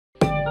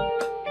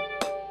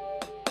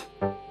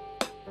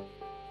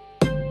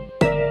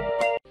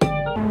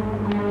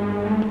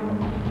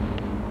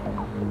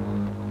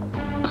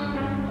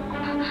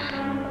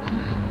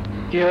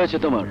হয়েছে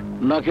তোমার?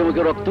 নাকে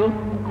মুখে রক্ত?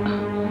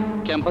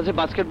 ক্যাম্পাসে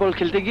বাস্কেটবল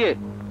খেলতে গিয়ে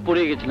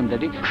পড়ে গেছিলাম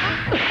ড্যাডি।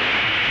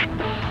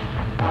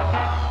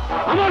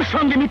 আমার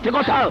সঙ্গে মিথ্যে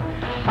কথা,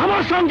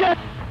 আমার সঙ্গে।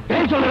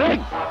 এই চলে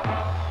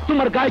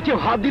তোমার গায়ে কেউ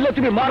হাত দিলে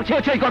তুমি মার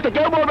খেয়েছে এই কথা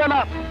কেউ বলবে না।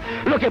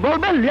 লোকে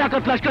বলবেন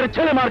লিয়াকত লস্করের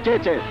ছেলে মার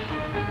খেয়েছে।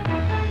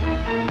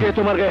 কে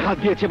তোমার গায়ে হাত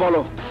দিয়েছে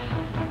বলো?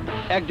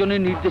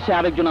 একজনের নির্দেশে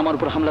আরেকজন আমার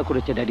উপর হামলা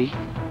করেছে ড্যাডি।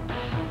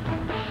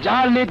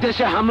 যার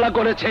নির্দেশে হামলা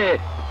করেছে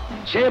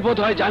সে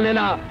বোধহয় জানে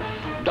না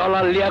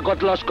ডলার লিয়াকত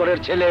লস্করের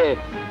ছেলে।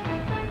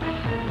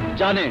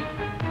 জানে,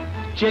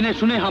 চেনে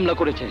শুনে হামলা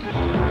করেছে।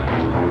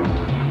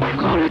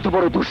 কার এত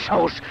বড়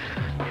দুঃসাহস,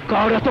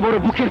 কার এত বড়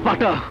বুকের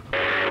পাটা?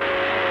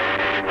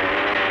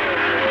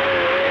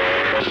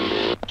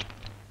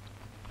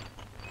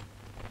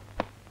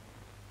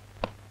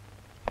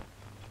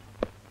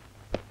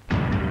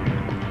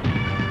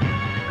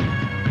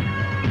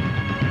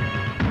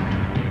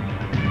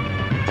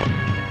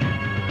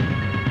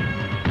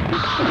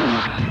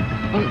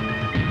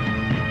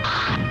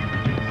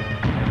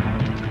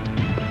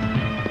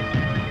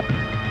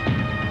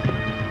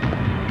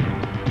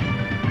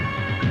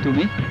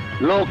 তুমি?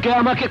 লোকে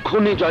আমাকে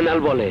খুনি জয়নাল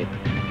বলে।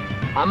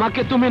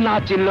 আমাকে তুমি না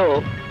চিনলেও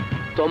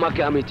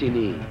তোমাকে আমি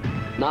চিনি।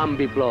 নাম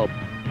বিপ্লব।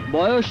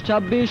 বয়স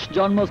 26,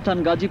 জন্মস্থান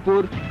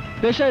গাজীপুর,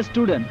 পেশা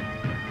স্টুডেন্ট।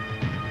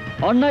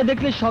 অন্যায়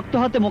দেখলে শক্ত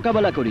হাতে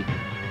মোকাবেলা করি,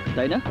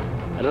 তাই না?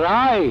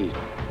 রাইট।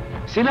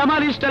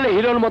 সিনেমার স্টাইলে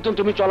হিরোর মতন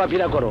তুমি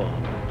চলাফেরা করো,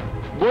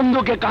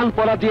 বন্ধুকে কান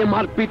পরা দিয়ে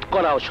মারপিট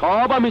করাও,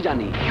 সব আমি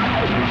জানি।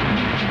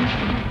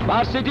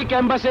 ভার্সিটি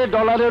ক্যাম্পাসে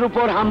ডলারের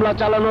উপর হামলা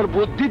চালানোর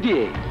বুদ্ধি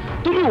দিয়ে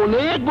তুমি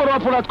অনেক বড়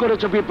অপরাধ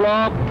করেছো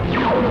বিপ্লব।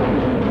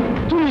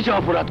 তুমি যে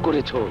অপরাধ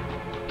করেছো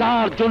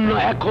তার জন্য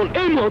এখন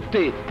এই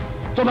মুহূর্তে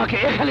তোমাকে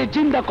এখানে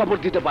জিন্দা কবর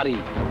দিতে পারি,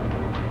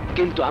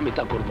 কিন্তু আমি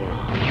তা করব না।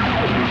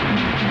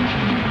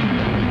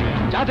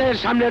 যাদের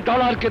সামনে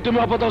ডলারকে তুমি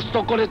অপদস্থ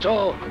করেছো,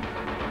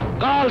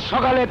 কাল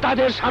সকালে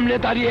তাদের সামনে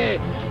দাঁড়িয়ে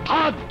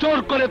হাত জোর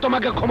করে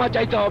তোমাকে ক্ষমা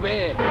চাইতে হবে।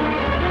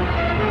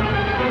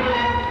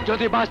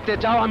 যদি বাঁচতে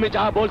চাও আমি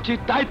যা বলছি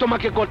তাই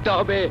তোমাকে করতে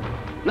হবে,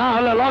 না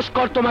হলে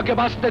লস্কর তোমাকে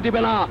বাঁচতে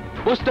দিবে না।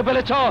 বুঝতে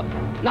পেরেছ?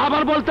 না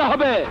আবার বলতে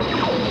হবে?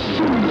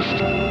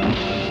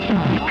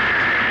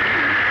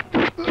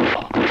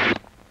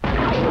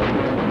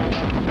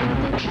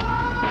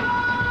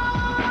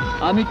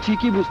 আমি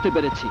ঠিকই বুঝতে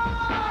পেরেছি,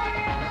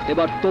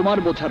 এবার তোমার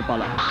বোঝার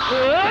পালা।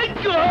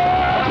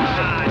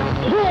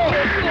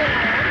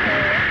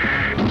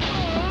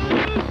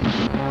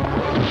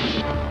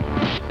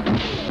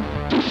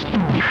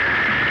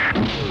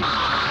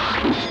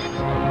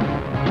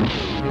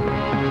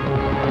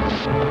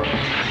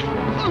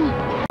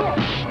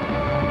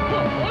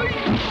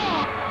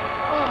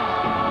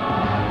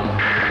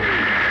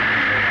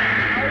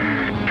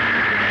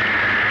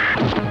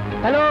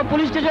 Hello,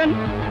 police station.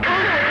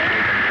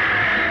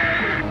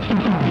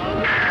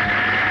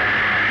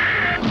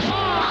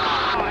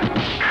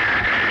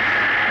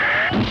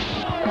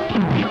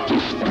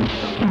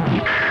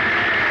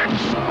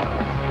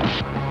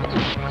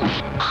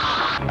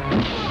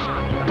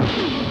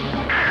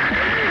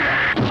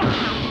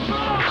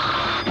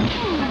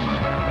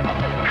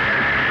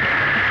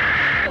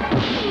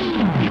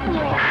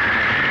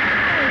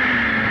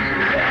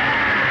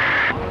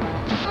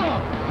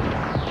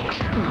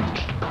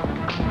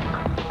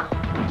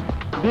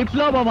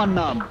 বিপ্লব আমার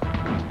নাম।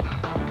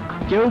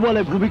 কেউ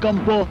বলে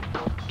ভূমিকম্প,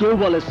 কেউ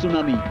বলে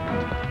সুনামি।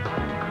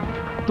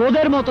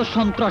 তোদের মতো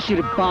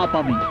সন্ত্রাসীর বাপ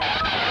আমি।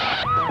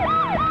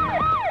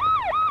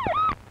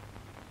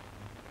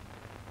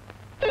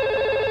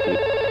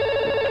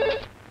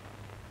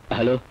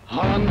 হ্যালো।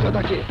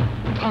 হারামজাদাকে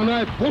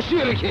থানায়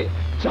বসিয়ে রেখে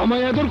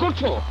জামাই আদর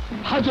করছো,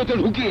 হাজতে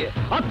ঢুকিয়ে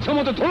আচ্ছা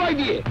মতো ধোলাই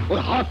দিয়ে ওর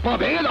হাত পা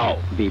ভেঙে দাও।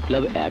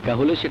 বিপ্লব একা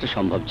হলে সেটা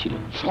সম্ভব ছিল।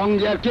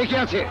 সঙ্গে আর কে কে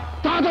আছে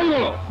তাড়াতাড়ি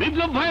বলো।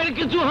 বিপ্লব ভাইয়ের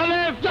কিছু হলে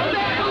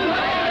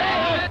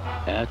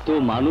এত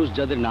মানুষ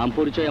যাদের নাম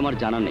পরিচয় আমার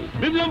জানা নেই।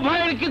 বিপ্লব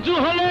ভাইয়ের কিছু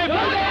হলে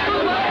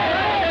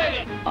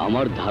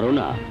আমার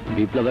ধারণা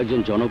বিপ্লব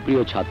একজন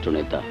জনপ্রিয় ছাত্র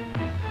নেতা,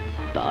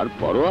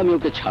 তারপরও আমি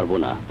ওকে ছাড়বো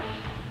না।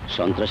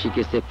 সন্ত্রাসী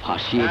কেসে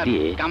ফাঁসিয়ে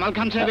দিয়ে। কামাল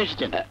খান সাহেব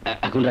এসেছেন।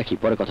 এখন রাখি,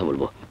 পরে কথা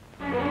বলবো।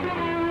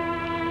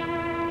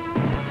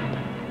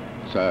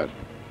 স্যার,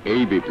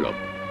 এই বিপ্লব।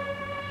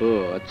 ও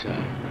আচ্ছা।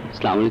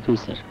 আসসালামু আলাইকুম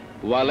স্যার।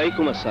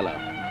 ওয়ালাইকুম আসসালাম।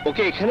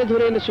 ওকে এখানে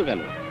ধরে এনেছো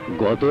কেন?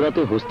 গত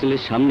রাতে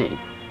হোস্টেলের সামনে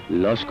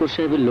লস্কর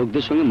সাহেবের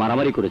লোকদের সঙ্গে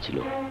মারামারি করেছিল।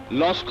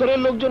 লস্করের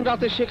লোকজন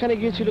রাতে সেখানে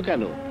গিয়েছিল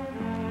কেন?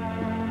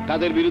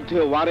 তাদের বিরুদ্ধে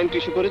ওয়ারেন্ট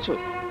ইস্যু করেছো?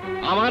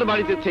 আমার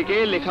বাড়িতে থেকে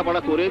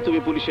লেখাপড়া করে তুমি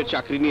পুলিশের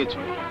চাকরি নিয়েছো।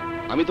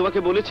 আমি তোমাকে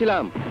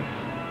বলেছিলাম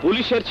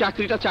পুলিশের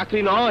চাকরিটা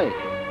চাকরি নয়,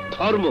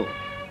 ধর্ম,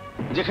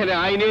 যেখানে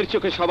আইনের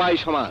চোখে সবাই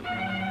সমান।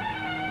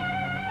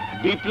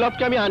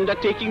 বিপ্লবকে আমি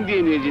আন্ডারটেকিং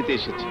দিয়ে নিয়ে যেতে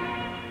এসেছি।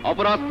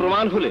 অপরাধ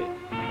প্রমাণ হলে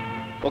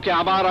ওকে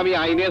আবার আমি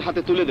আইনের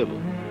হাতে তুলে দেব।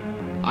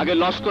 আগে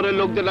লস্করের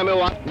লোকদের নামে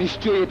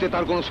নিশ্চয়ই এতে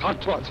তার কোনো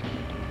স্বার্থ আছে।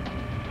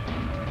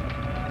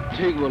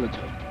 ঠিক বলেছ।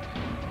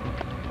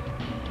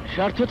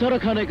 স্বার্থ ছাড়া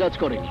খানে কাজ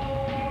করেনি।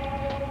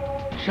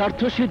 স্বার্থ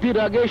সিদ্ধির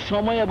আগে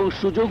সময় এবং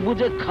সুযোগ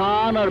বুঝে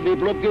খান আর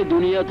বিপ্লবকে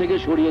দুনিয়া থেকে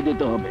সরিয়ে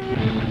দিতে হবে।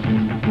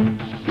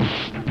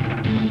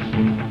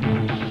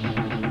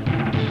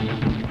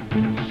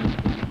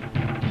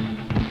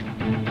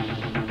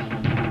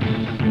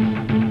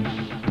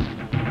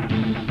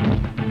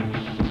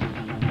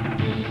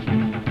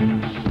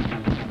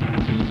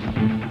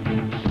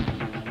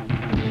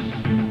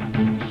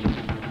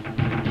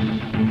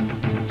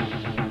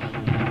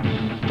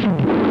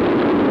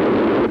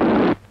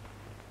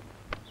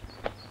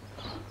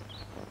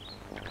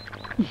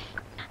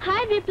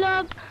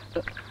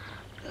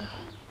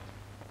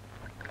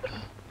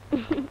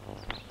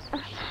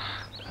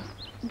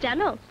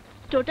 জানো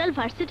টোটাল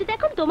ভার্সিটিতে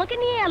এখন তোমাকে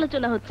নিয়ে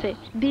আলোচনা হচ্ছে।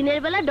 দিনের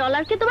বেলা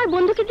ডলারকে তোমার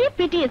বন্ধুকে দিয়ে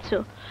পিটিয়েছো,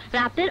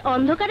 রাতের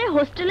অন্ধকারে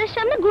হোস্টেলের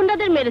সামনে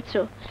গুন্ডাদের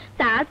মেরেছো,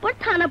 তারপর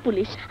থানা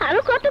পুলিশ, আরো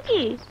কত কি।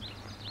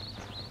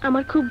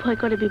 আমার খুব ভয়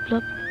করে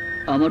বিপ্লব।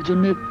 আমার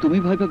জন্য তুমি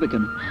ভয় পাবে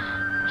কেন?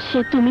 সে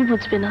তুমি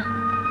বুঝবে না।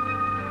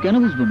 কেন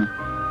বুঝবো না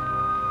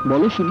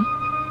বলো শুনি।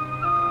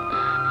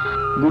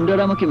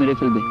 গুন্ডারা আমাকে মেরে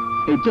ফেলবে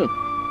এই তো?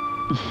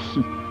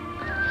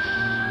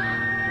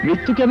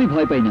 মৃত্যুকে আমি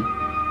ভয় পাই না।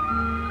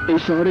 এই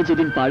শহরে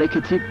যেদিন পা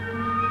রেখেছি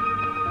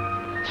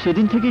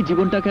সেদিন থেকেই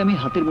জীবনটাকে আমি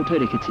হাতের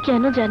মুঠোয় রেখেছি।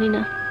 কেন জানি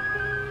না,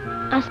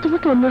 আজ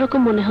তোমাকে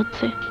অন্যরকম মনে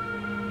হচ্ছে।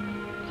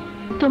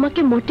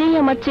 তোমাকে মোটেই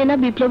আমার চেনা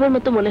বিপ্লবের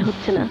মতো মনে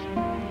হচ্ছে না।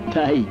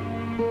 তাই?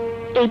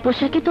 এই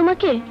পোশাকে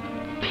তোমাকে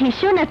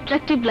ভীষণ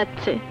অ্যাট্রাকটিভ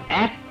লাগছে।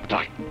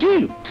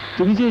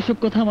 তুমি যে এসব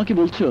কথা আমাকে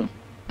বলছো,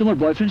 তোমার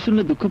বয়ফ্রেন্ড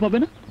শুনলে দুঃখ পাবে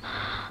না?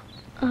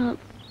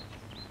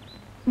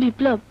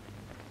 বিপ্লব,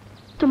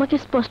 তোমাকে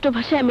স্পষ্ট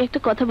ভাষায় আমি একটা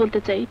কথা বলতে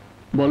চাই।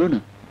 বলো না।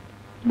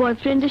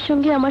 বয়ফ্রেন্ডের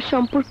সঙ্গে আমার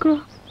সম্পর্ক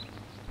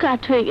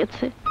কাট হয়ে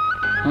গেছে।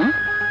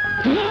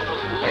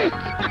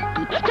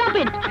 Stop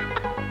it!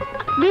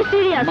 Be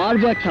serious!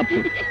 মারবো এক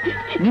থাপ্পড়।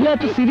 নীলা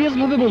এত সিরিয়াস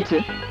ভাবে বলছে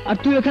আর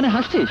তুই এখানে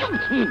হাসছিস।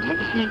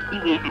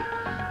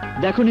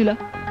 দেখো নীলা,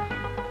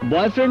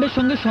 বয়ফ্রেন্ডের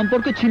সঙ্গে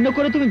সম্পর্ক ছিন্ন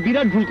করে তুমি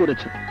বিরাট ভুল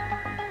করেছো।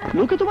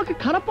 লোকে তোমাকে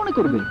খারাপ মনে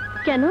করবে।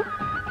 কেন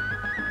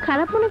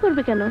খারাপ মনে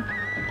করবে? কেন?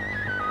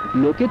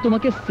 লোকে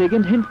তোমাকে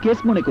সেকেন্ড হ্যান্ড কেস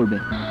মনে করবে।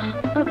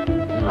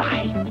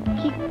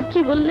 কি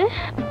বললে?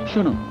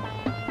 শোনো,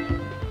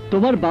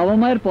 তোমার বাবা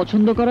মায়ের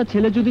পছন্দ করা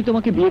ছেলে যদি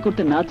তোমাকে বিয়ে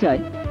করতে না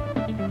চায়,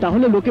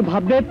 তাহলে লোকে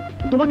ভাববে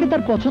তোমাকে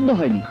তার পছন্দ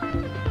হয়নি।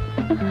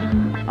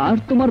 আর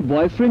তোমার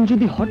বয়ফ্রেন্ড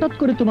যদি হঠাৎ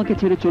করে তোমাকে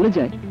ছেড়ে চলে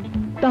যায়,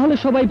 তাহলে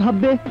সবাই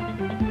ভাববে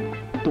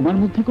তোমার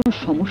মধ্যে কোনো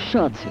সমস্যা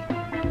আছে।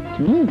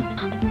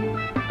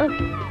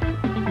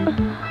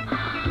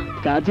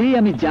 কাজেই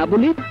আমি যা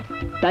বলি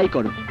তাই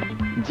করো,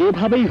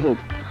 যেভাবেই হোক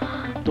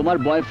তোমার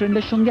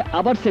বয়ফ্রেন্ডের সঙ্গে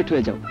আবার সেট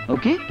হয়ে যাও।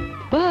 ওকে,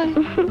 বাই,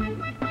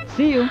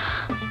 সি ইউ।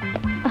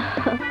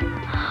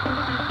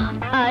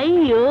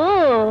 আইয়ো,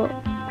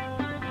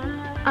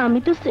 আমি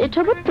তো সেট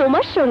হব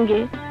তোমার সঙ্গে।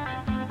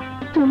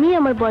 তুমি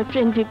আমার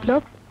বয়ফ্রেন্ড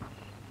বিপ্লব।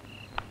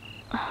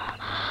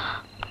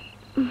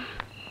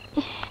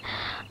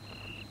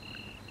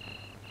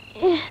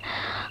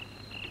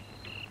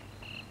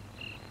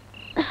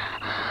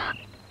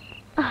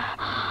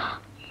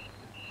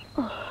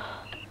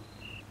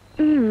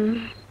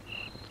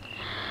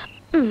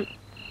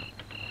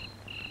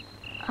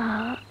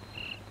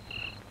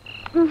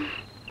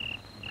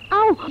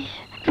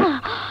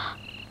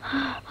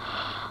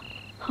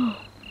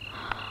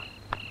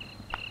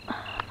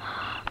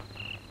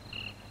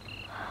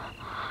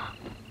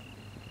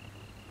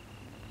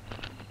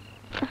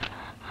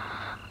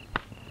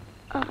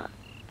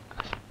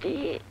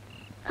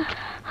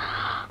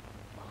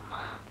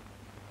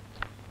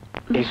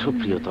 এসো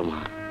প্রিয়তমা,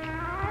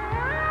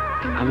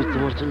 আমি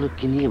তোমার জন্য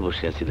কি নিয়ে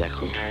বসে আছি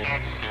দেখো।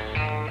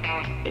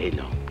 এই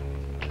নাও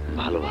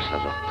ভালোবাসার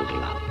রক্ত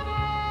গোলাপ।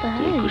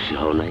 তুমি খুশি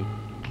হও নাই?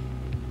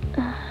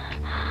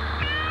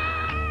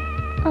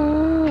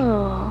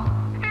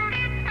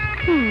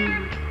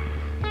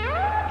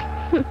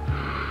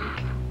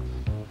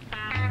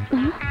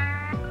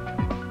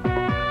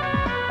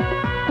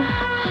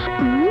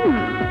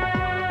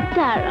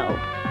 দাঁড়াও,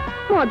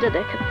 মজা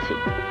দেখাচ্ছি।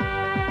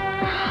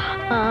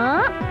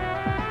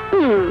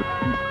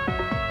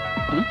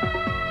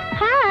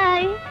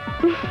 হাই,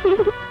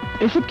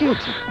 এসব কি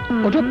হচ্ছে?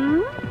 ওঠো,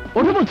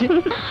 ওঠো বলছি।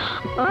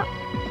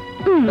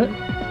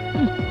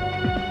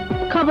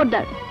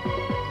 খবরদার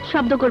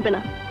শব্দ করবে না।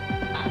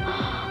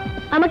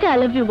 আমাকে আই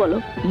লাভ ইউ বলো।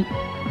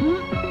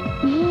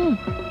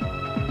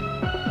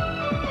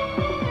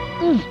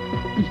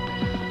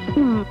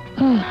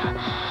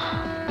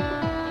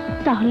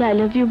 তাহলে আই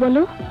লাভ ইউ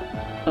বলো।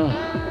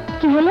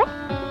 কি হলো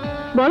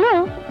বলো?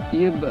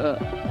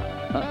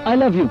 I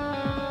love you.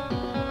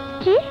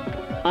 কি?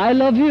 I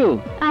love you.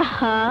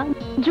 আহা,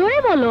 জোরে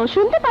বলো,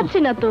 শুনতে পাচ্ছি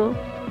না তো।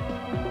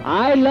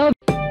 I love